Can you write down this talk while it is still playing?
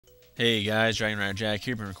Hey guys, Dragon Rider Jack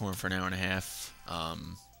here. Been recording for an hour and a half,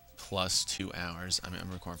 plus 2 hours. I'm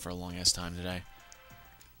recording for a long ass time today,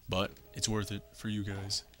 but it's worth it for you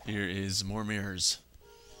guys. Here is more mirrors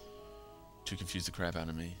to confuse the crap out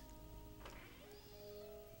of me.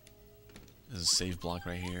 There's a save block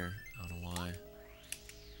right here. I don't know why.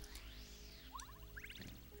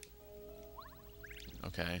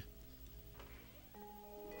 Okay.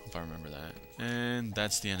 Hope I remember that. And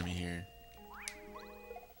that's the enemy here.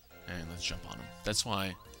 And let's jump on him. That's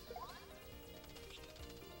why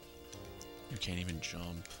you can't even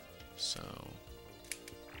jump. So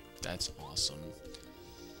that's awesome.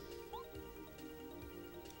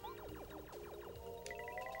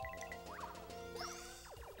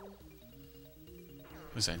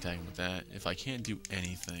 At least I can tag him with that. If I can't do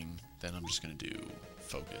anything, then I'm just gonna do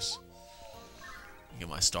focus. Get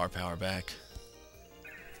my star power back.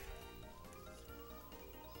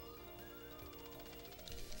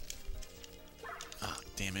 Ah,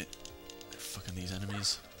 damn it. Fucking these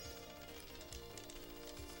enemies.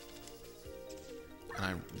 And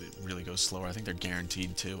I really go slower. I think they're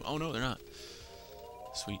guaranteed to. Oh no, they're not.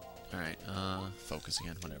 Sweet. Alright, focus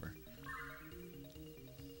again, whatever.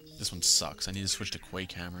 This one sucks. I need to switch to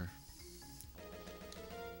Quake Hammer.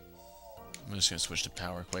 I'm just gonna switch to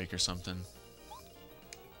Power Quake or something.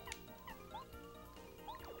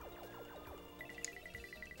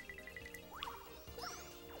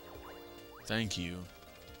 Thank you.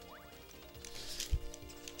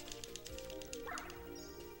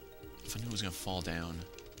 If I knew it was gonna fall down.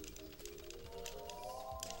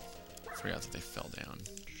 I forgot that they fell down.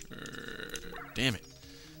 Sure. Damn it.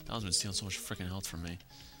 That one's been stealing so much freaking health from me.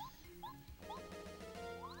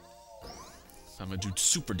 I'm gonna do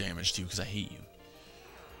super damage to you because I hate you.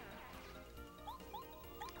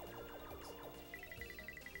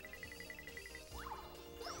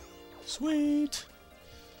 Sweet.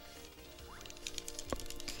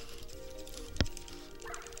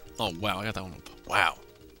 Oh wow, I got that one up. Wow.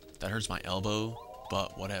 That hurts my elbow,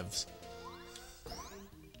 but whatevs.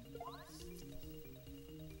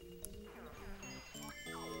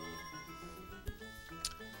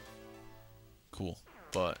 Cool,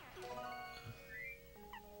 but...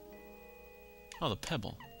 Oh, the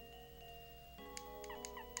pebble.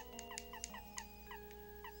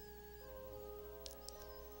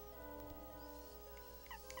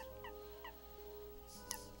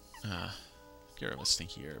 Get rid of a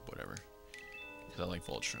stinky herb, whatever. Because I like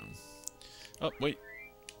Voltshroom. Oh, wait.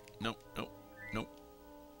 Nope, nope, nope.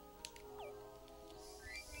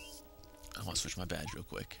 I want to switch my badge real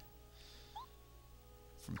quick.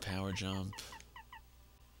 From Power Jump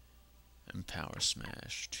and Power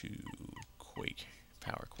Smash to Quake.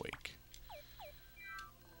 Power Quake.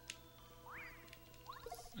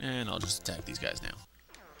 And I'll just attack these guys now.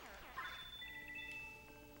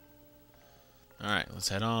 Alright, let's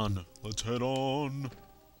head on. Let's head on.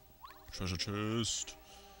 Treasure chest.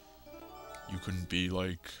 You couldn't be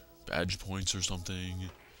like badge points or something.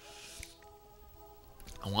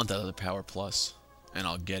 I want that other power plus. And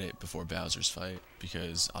I'll get it before Bowser's fight.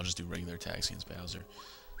 Because I'll just do regular attacks against Bowser.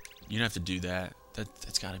 You don't have to do that.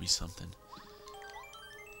 That's gotta be something.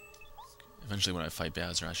 Eventually when I fight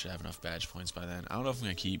Bowser, I should have enough badge points by then. I don't know if I'm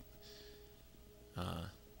gonna keep... I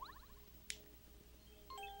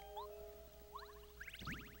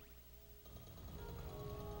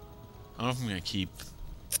don't know if I'm gonna keep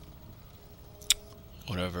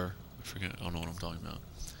whatever. I forget. I don't know what I'm talking about.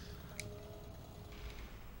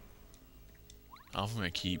 I don't know if I'm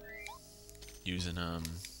gonna keep using I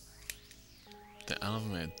don't know if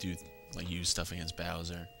I'm gonna do like use stuff against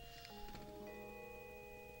Bowser.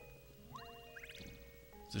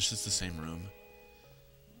 Is this just the same room?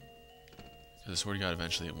 Because I swear to God,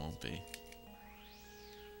 eventually it won't be.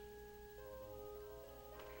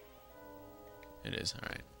 It is. All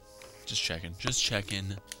right. Just checking. Just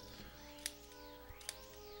checking.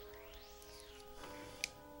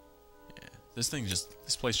 Yeah. This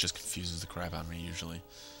place just confuses the crap out of me usually.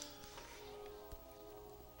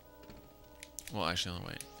 Well, actually, no,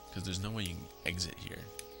 wait. Because there's no way you can exit here.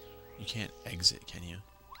 You can't exit, can you?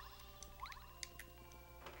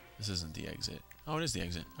 This isn't the exit. Oh, it is the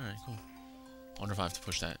exit. Alright, cool. I wonder if I have to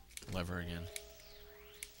push that lever again.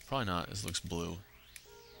 Probably not. This looks blue.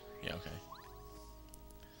 Yeah, okay.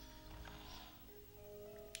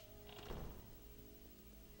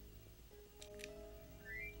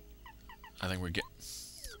 I think we're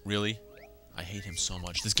Really? I hate him so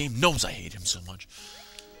much. This game knows I hate him so much.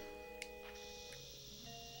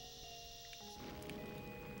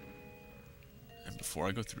 And before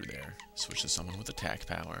I go through there, switch to someone with attack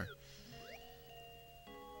power.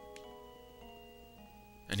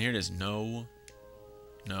 And here it is, no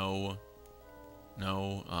No,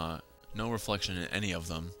 no reflection in any of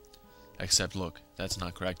them. Except, look, that's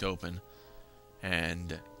not cracked open.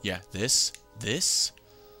 And, yeah, this.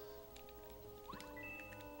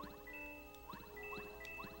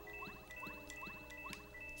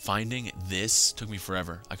 Finding this took me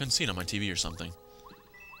forever. I couldn't see it on my TV or something.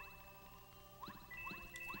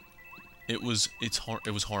 It was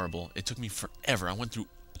horrible. It took me forever. I went through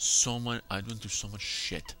so much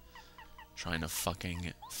shit trying to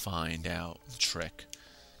fucking find out the trick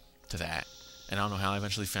to that. And I don't know how I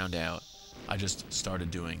eventually found out. I just started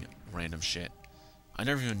doing random shit. I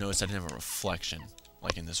never even noticed I didn't have a reflection,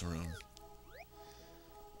 like in this room.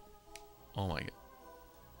 Oh my god.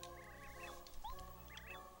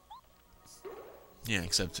 Yeah,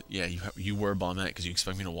 except, yeah, you were Bombette because you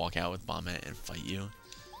expect me to walk out with Bombette and fight you?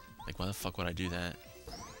 Like, why the fuck would I do that?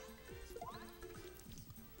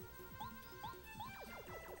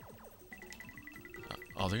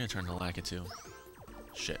 Oh, they're gonna turn to Lacka too.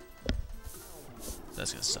 Shit.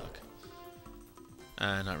 That's gonna suck.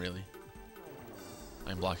 Not really.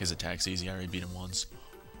 I can block his attacks easy. I already beat him once.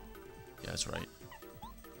 Yeah, that's right.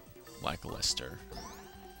 Lackluster,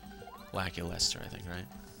 I think, right?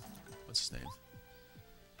 What's his name?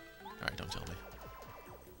 Alright, don't tell me.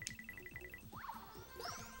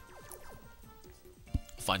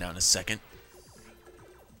 I'll find out in a second.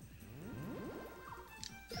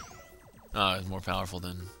 It's more powerful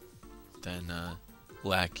than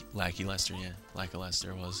Lackey Lester, yeah. Lacka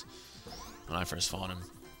Lester was when I first fought him.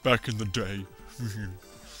 Back in the day.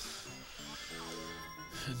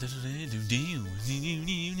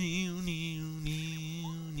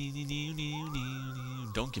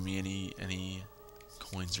 Don't give me any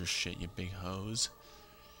coins or shit, you big hose.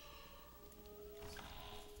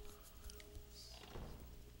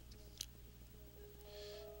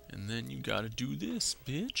 And then you gotta do this,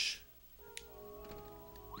 bitch.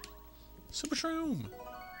 Super Shroom!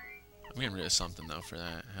 I'm getting rid of something, though, for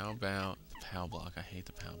that. How about the POW block? I hate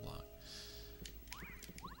the POW block.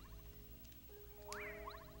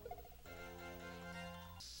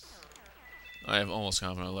 I have almost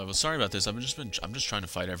competent level. Sorry about this. I'm just trying to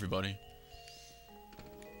fight everybody.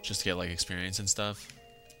 Just to get, like, experience and stuff.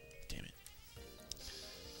 Damn it.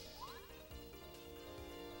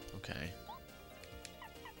 Okay.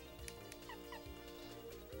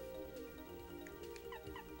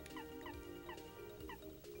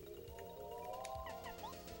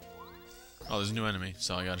 Oh, there's a new enemy,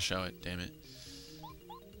 so I gotta show it. Damn it.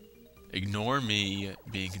 Ignore me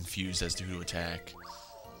being confused as to who to attack.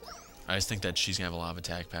 I just think that she's gonna have a lot of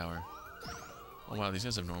attack power. Oh wow, these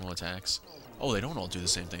guys have normal attacks. Oh, they don't all do the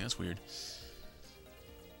same thing. That's weird.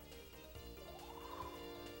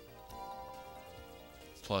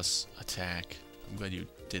 Plus attack. I'm glad you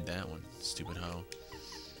did that one, stupid hoe.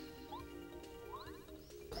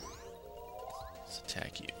 Let's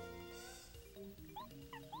attack you.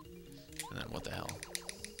 And then what the hell?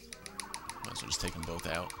 Might as well just take them both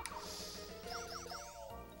out.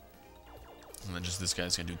 And then just this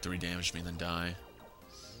guy's gonna do 3 damage to me and then die.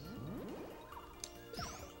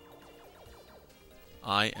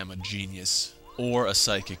 I am a genius. Or a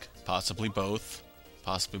psychic. Possibly both.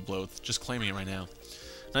 Possibly both. Just claiming it right now.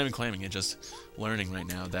 Not even claiming it, just learning right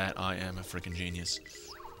now that I am a freaking genius.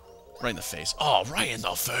 Right in the face. Oh, right in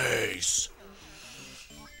the face!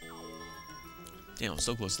 Damn, I'm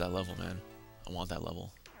so close to that level, man. I want that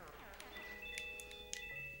level.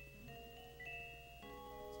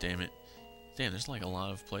 Damn it. Damn, there's like a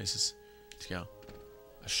lot of places to go.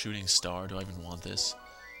 A shooting star? Do I even want this?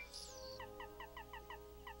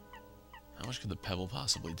 How much could the pebble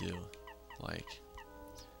possibly do? Like,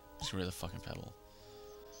 just get rid of the fucking pebble.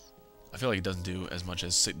 I feel like it doesn't do as much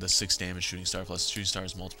as the 6 damage shooting star, plus shooting star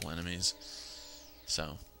has multiple enemies.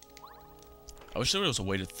 So, I wish there was a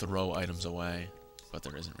way to throw items away, but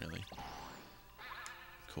there isn't really.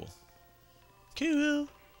 Cool. Cool!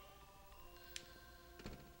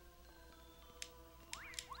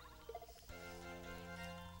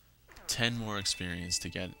 $10 more experience to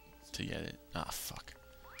get it. Ah, fuck.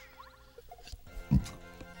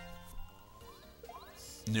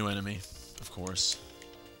 New enemy, of course.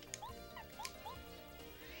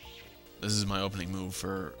 This is my opening move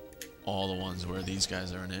for all the ones where these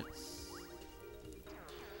guys are in it.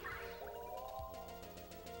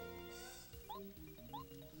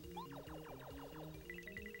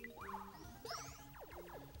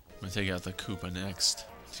 I'm gonna take out the Koopa next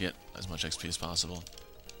to get as much XP as possible.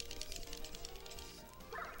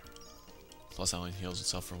 Plus, that only heals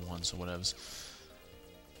itself for 1, so whatevs.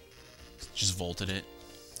 Just vaulted it.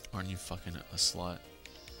 Aren't you fucking a slut?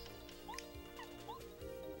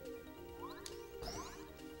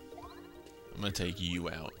 I'm I'm gonna take you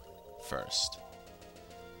out first.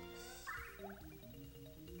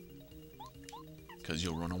 Because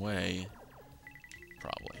you'll run away.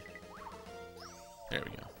 Probably. There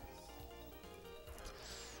we go.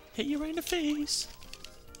 Hit you right in the face.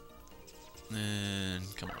 And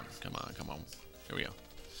come on, come on, come on. Here we go.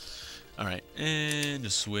 Alright, and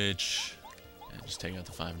just switch. And just take out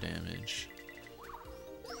the 5 damage.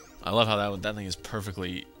 I love how that thing is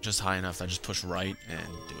perfectly just high enough that I just push right and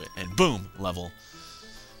do it. And boom! Level.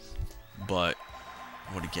 But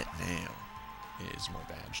what I get now is more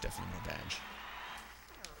badge. Definitely more badge.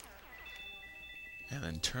 And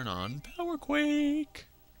then turn on Power Quake.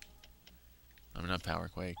 I mean, not Power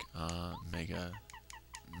Quake. Mega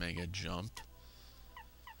Jump.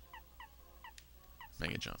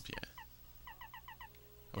 Mega Jump, yeah.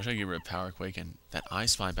 I wish I could get rid of Power Quake and that I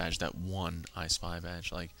Spy badge, that one I Spy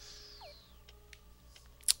badge. Like,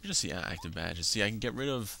 you just see active badges. See, I can get rid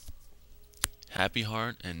of Happy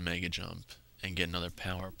Heart and Mega Jump and get another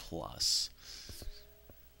Power Plus.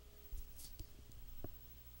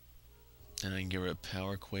 And I can get rid of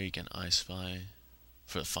Power Quake and I Spy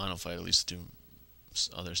for the final fight. At least do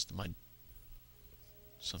others.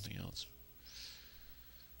 Something else.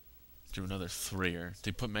 Do another 3-er.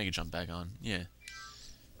 They put Mega Jump back on. Yeah.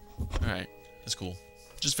 Alright. That's cool.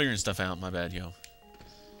 Just figuring stuff out. My bad, yo.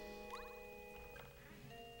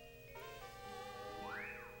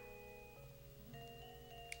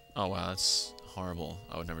 Oh, wow. That's horrible.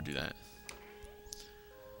 I would never do that.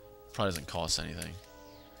 Probably doesn't cost anything.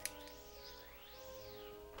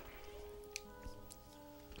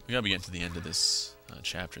 We gotta be getting to the end of this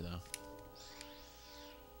chapter, though.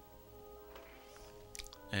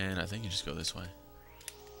 And I think you just go this way.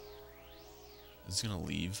 It's gonna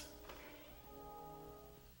leave.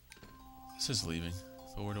 This is leaving.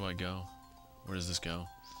 But where do I go? Where does this go?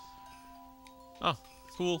 Oh,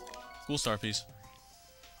 cool. Cool star piece.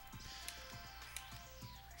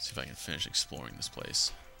 Let's see if I can finish exploring this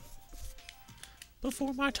place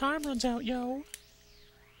before my time runs out, yo.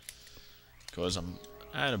 Because I'm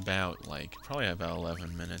at about, like, probably about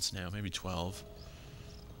 11 minutes now, maybe 12.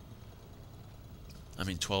 I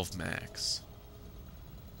mean, 12 max.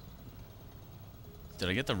 Did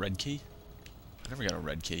I get the red key? I never got a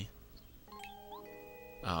red key.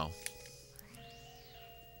 Oh.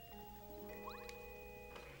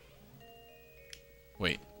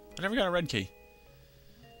 Wait, I never got a red key.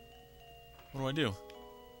 What do I do?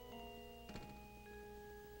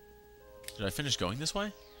 Did I finish going this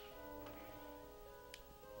way?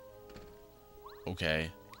 Okay.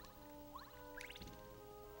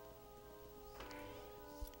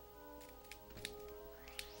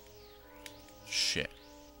 Shit.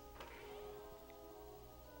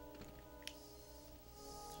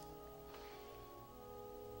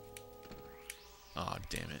 Aw,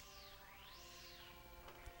 damn it.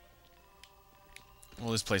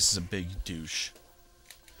 Well, this place is a big douche.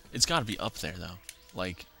 It's gotta be up there, though.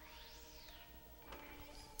 Like,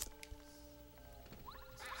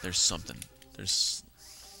 there's something. There's...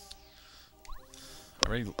 I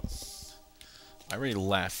already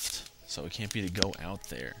left, so it can't be to go out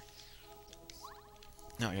there.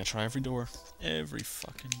 Now I gotta try every door. Every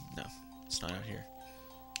fucking... No, it's not out here.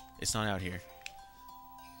 It's not out here.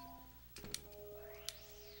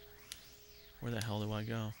 Where the hell do I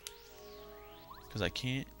go? Because I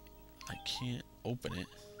can't open it.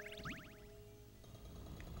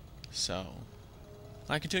 So...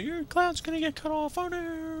 I can tell your cloud's gonna get cut off. Oh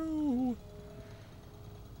no!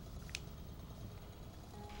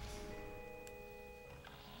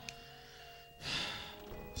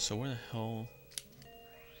 So where the hell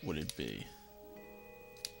would it be?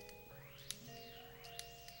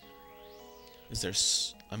 Is there...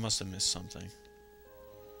 I must have missed something.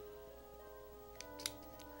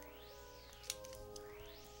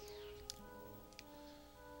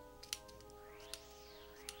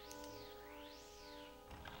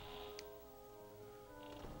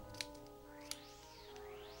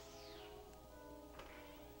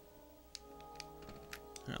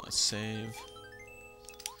 Alright, let's save.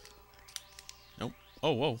 Nope.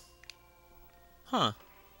 Oh, whoa. Huh.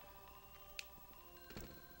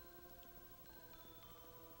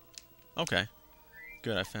 Okay.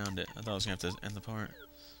 Good, I found it. I thought I was gonna have to end the part.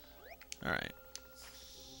 Alright.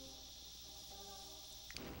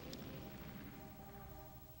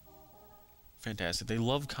 Fantastic. They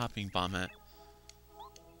love copying Bombat.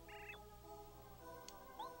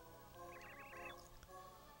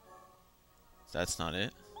 That's not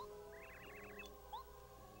it.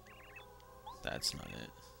 That's not it.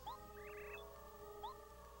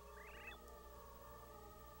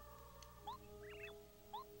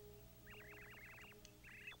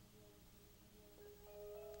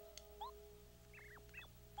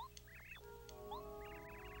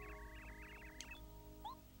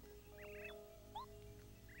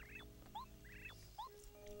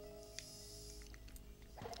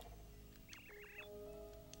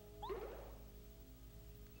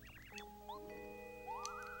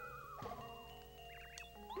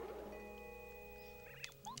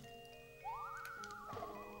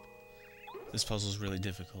 This puzzle's really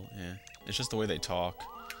difficult, yeah. It's just the way they talk.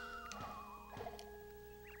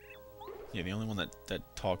 Yeah, the only one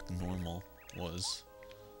that talked normal was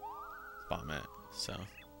Bombette, so.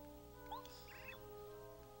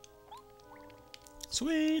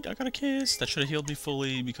 Sweet, I got a kiss. That should have healed me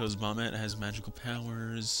fully because Bombette has magical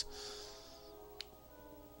powers.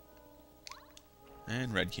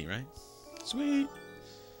 And red key, right? Sweet.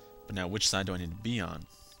 But now, which side do I need to be on?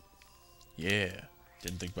 Yeah.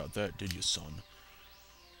 Didn't think about that, did you, son?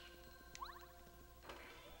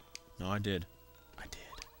 No, I did. I did.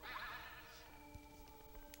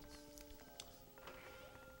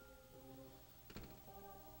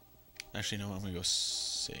 Actually, no, I'm gonna go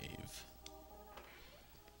save.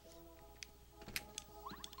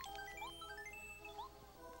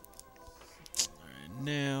 Alright,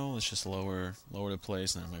 now let's just lower the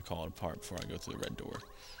place, and then I'm gonna call it apart before I go through the red door.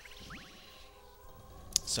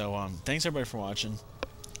 So, thanks everybody for watching.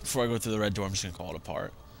 Before I go through the red door, I'm just gonna call it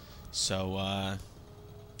apart. So,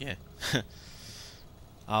 yeah.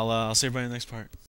 I'll see everybody in the next part.